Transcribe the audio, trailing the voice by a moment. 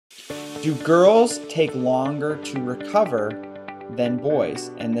Do girls take longer to recover than boys?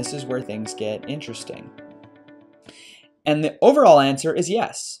 And this is where things get interesting. And the overall answer is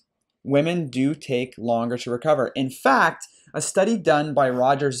yes. Women do take longer to recover. In fact, a study done by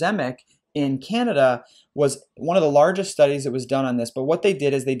Roger Zemek in Canada was one of the largest studies that was done on this. But what they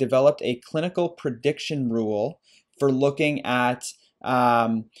did is they developed a clinical prediction rule for looking at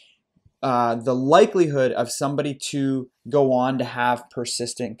the likelihood of somebody to go on to have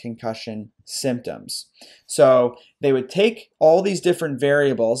persistent concussion symptoms. So they would take all these different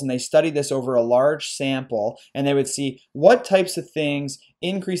variables and they studied this over a large sample, and they would see what types of things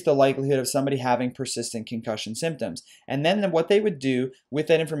increase the likelihood of somebody having persistent concussion symptoms. And then what they would do with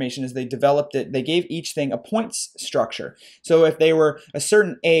that information is they developed it, they gave each thing a points structure. So if they were a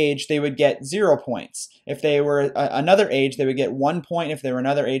certain age, they would get 0 points. If they were another age, they would get 1 point. If they were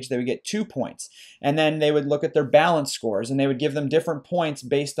another age, they would get 2 points. And then they would look at their balance scores, and they would give them different points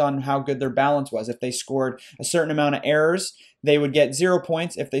based on how good their balance was. If they scored a certain amount of errors, they would get 0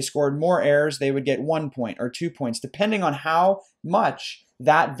 points. If they scored more errors, they would get 1 point or 2 points, depending on how much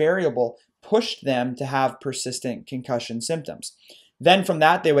that variable pushed them to have persistent concussion symptoms. Then from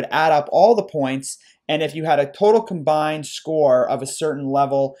that, they would add up all the points, and if you had a total combined score of a certain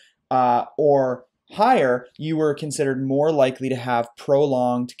level or higher, you were considered more likely to have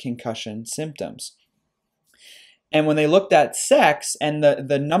prolonged concussion symptoms. And when they looked at sex and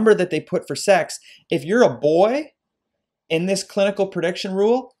the number that they put for sex, if you're a boy in this clinical prediction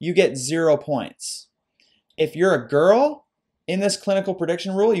rule, you get 0 points. If you're a girl in this clinical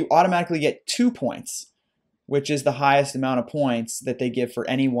prediction rule, you automatically get 2 points, which is the highest amount of points that they give for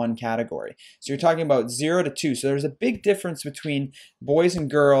any one category. So you're talking about 0 to 2. So there's a big difference between boys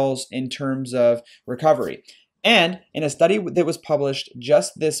and girls in terms of recovery. And in a study that was published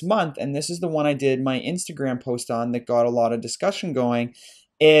just this month, and this is the one I did my Instagram post on that got a lot of discussion going,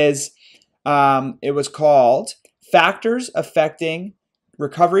 is it was called Factors Affecting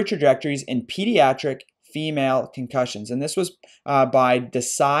Recovery Trajectories in Pediatric Female Concussions. And this was by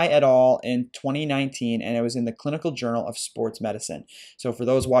Desai et al. In 2019, and it was in the Clinical Journal of Sports Medicine. So for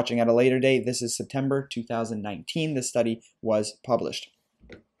those watching at a later date, this is September 2019. This study was published.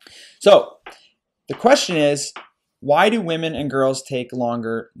 So the question is, why do women and girls take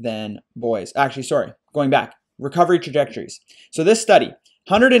longer than boys? Actually, sorry, going back, recovery trajectories. So this study,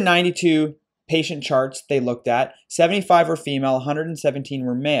 192 patient charts they looked at, 75 were female, 117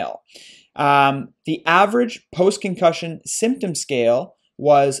 were male. The average post-concussion symptom scale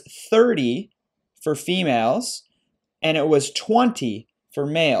was 30 for females, and it was 20 for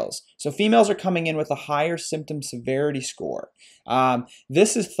males. So females are coming in with a higher symptom severity score.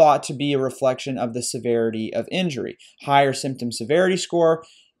 This is thought to be a reflection of the severity of injury. Higher symptom severity score,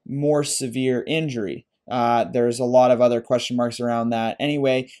 more severe injury. There's a lot of other question marks around that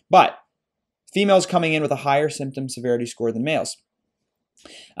anyway, but females coming in with a higher symptom severity score than males.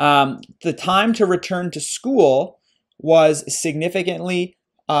 The time to return to school was significantly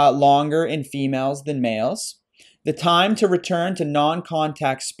longer in females than males. The time to return to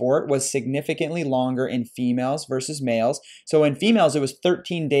non-contact sport was significantly longer in females versus males. So in females, it was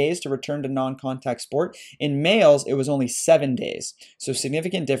 13 days to return to non-contact sport. In males, it was only 7 days. So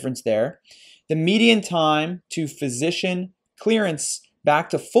significant difference there. The median time to physician clearance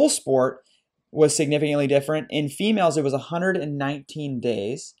back to full sport was significantly different. In females, it was 119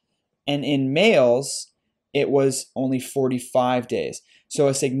 days, and in males, it was only 45 days. So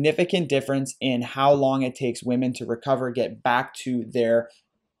a significant difference in how long it takes women to recover, get back to their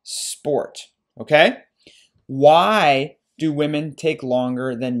sport, okay? Why do women take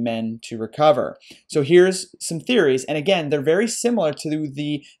longer than men to recover? So here's some theories, and again, they're very similar to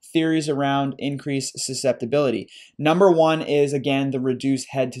the theories around increased susceptibility. Number one is, again, the reduced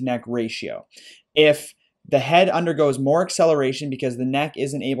head to neck ratio. If the head undergoes more acceleration because the neck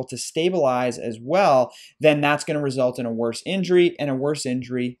isn't able to stabilize as well, then that's going to result in a worse injury, and a worse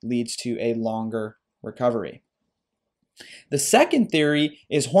injury leads to a longer recovery. The second theory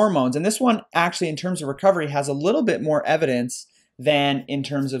is hormones, and this one actually in terms of recovery has a little bit more evidence than in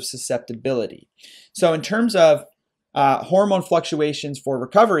terms of susceptibility. So in terms of hormone fluctuations for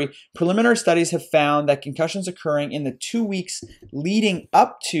recovery, preliminary studies have found that concussions occurring in the 2 weeks leading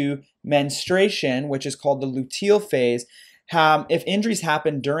up to menstruation, which is called the luteal phase, if injuries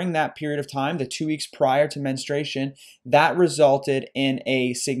happen during that period of time, the 2 weeks prior to menstruation, that resulted in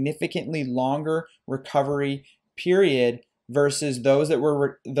a significantly longer recovery period versus those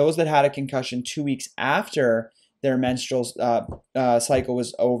that had a concussion 2 weeks after their menstrual cycle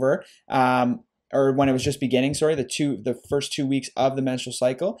was over, or when it was just beginning. Sorry, the first 2 weeks of the menstrual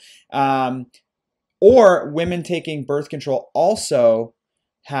cycle, or women taking birth control also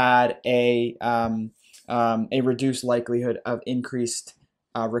had a reduced likelihood of increased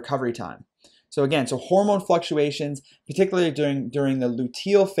recovery time. So again, so hormone fluctuations, particularly during the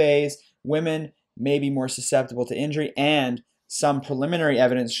luteal phase, women may be more susceptible to injury, and some preliminary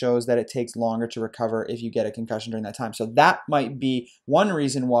evidence shows that it takes longer to recover if you get a concussion during that time. So that might be one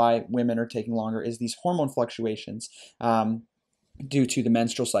reason why women are taking longer, is these hormone fluctuations due to the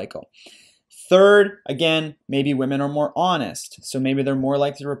menstrual cycle. Third, again, maybe women are more honest. So maybe they're more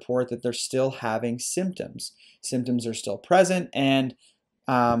likely to report that they're still having symptoms. Symptoms are still present, and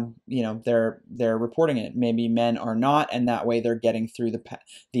they're reporting it. Maybe men are not, and that way they're getting through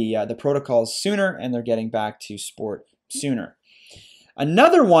the protocols sooner, and they're getting back to sport sooner.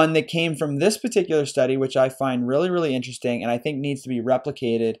 Another one that came from this particular study, which I find really, really interesting, and I think needs to be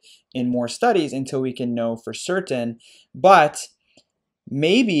replicated in more studies until we can know for certain, but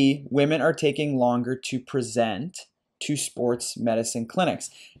maybe women are taking longer to present to sports medicine clinics.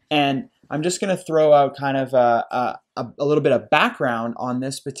 And I'm just going to throw out kind of a little bit of background on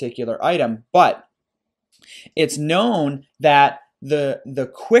this particular item, but it's known that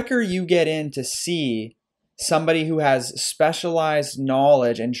the quicker you get in to see somebody who has specialized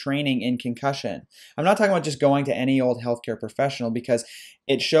knowledge and training in concussion. I'm not talking about just going to any old healthcare professional, because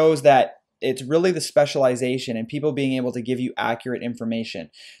it shows that it's really the specialization and people being able to give you accurate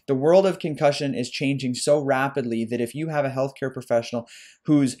information. The world of concussion is changing so rapidly that if you have a healthcare professional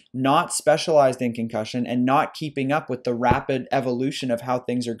who's not specialized in concussion and not keeping up with the rapid evolution of how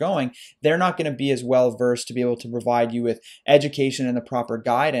things are going, they're not going to be as well versed to be able to provide you with education and the proper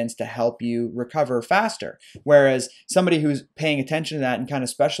guidance to help you recover faster. Whereas somebody who's paying attention to that and kind of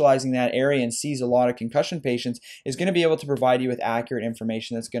specializing in that area and sees a lot of concussion patients is going to be able to provide you with accurate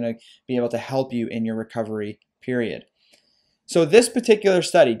information that's going to be able to help you in your recovery period. So this particular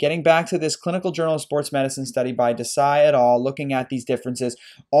study, getting back to this Clinical Journal of Sports Medicine study by Desai et al., looking at these differences,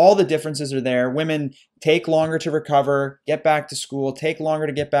 all the differences are there. Women take longer to recover, get back to school, take longer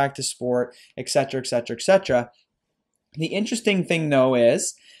to get back to sport, etc., etc., etc. The interesting thing, though,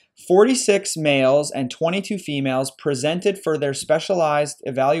 is 46 males and 22 females presented for their specialized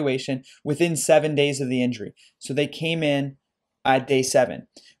evaluation within 7 days of the injury. So they came in at day 7.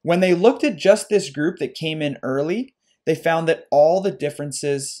 When they looked at just this group that came in early, they found that all the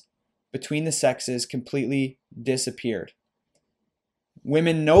differences between the sexes completely disappeared.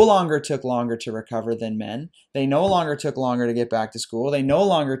 Women no longer took longer to recover than men. They no longer took longer to get back to school. They no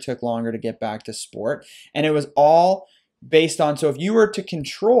longer took longer to get back to sport. And it was all based on, so if you were to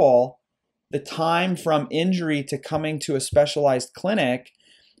control the time from injury to coming to a specialized clinic,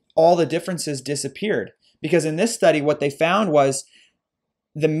 all the differences disappeared. Because in this study, what they found was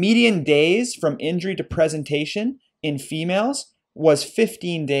the median days from injury to presentation in females was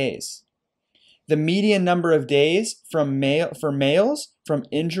 15 days. The median number of days for males from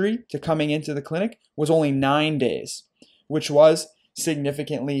injury to coming into the clinic was only 9 days, which was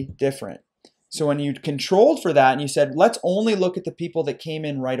significantly different. So when you controlled for that and you said, let's only look at the people that came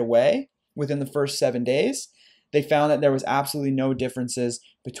in right away within the first 7 days, they found that there was absolutely no differences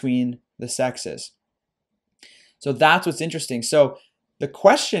between the sexes. So that's what's interesting. So the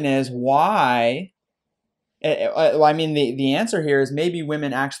question is why? I mean, the answer here is maybe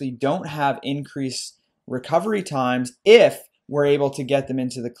women actually don't have increased recovery times if we're able to get them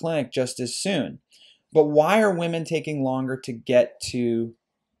into the clinic just as soon. But why are women taking longer to get to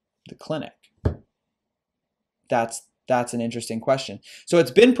the clinic? That's an interesting question. So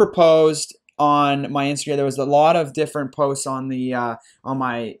it's been proposed on my Instagram. There was a lot of different posts on the on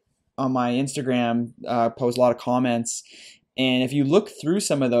my Instagram post, a lot of comments. And if you look through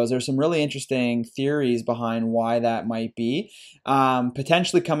some of those, there's some really interesting theories behind why that might be.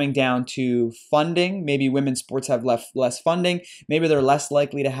 Potentially coming down to funding. Maybe women's sports have less funding. Maybe they're less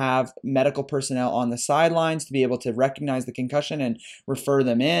likely to have medical personnel on the sidelines to be able to recognize the concussion and refer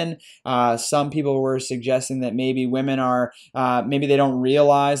them in. Some people were suggesting that maybe women are, maybe they don't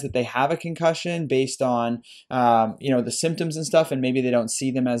realize that they have a concussion based on, the symptoms and stuff, and maybe they don't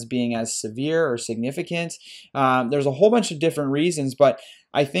see them as being as severe or significant. There's a whole bunch of different reasons, but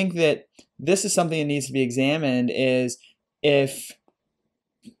I think that this is something that needs to be examined, is if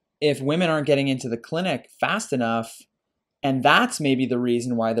women aren't getting into the clinic fast enough, and that's maybe the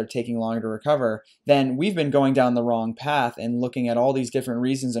reason why they're taking longer to recover, then we've been going down the wrong path and looking at all these different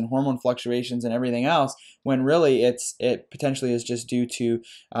reasons and hormone fluctuations and everything else, when really it potentially is just due to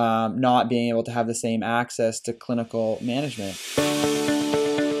not being able to have the same access to clinical management.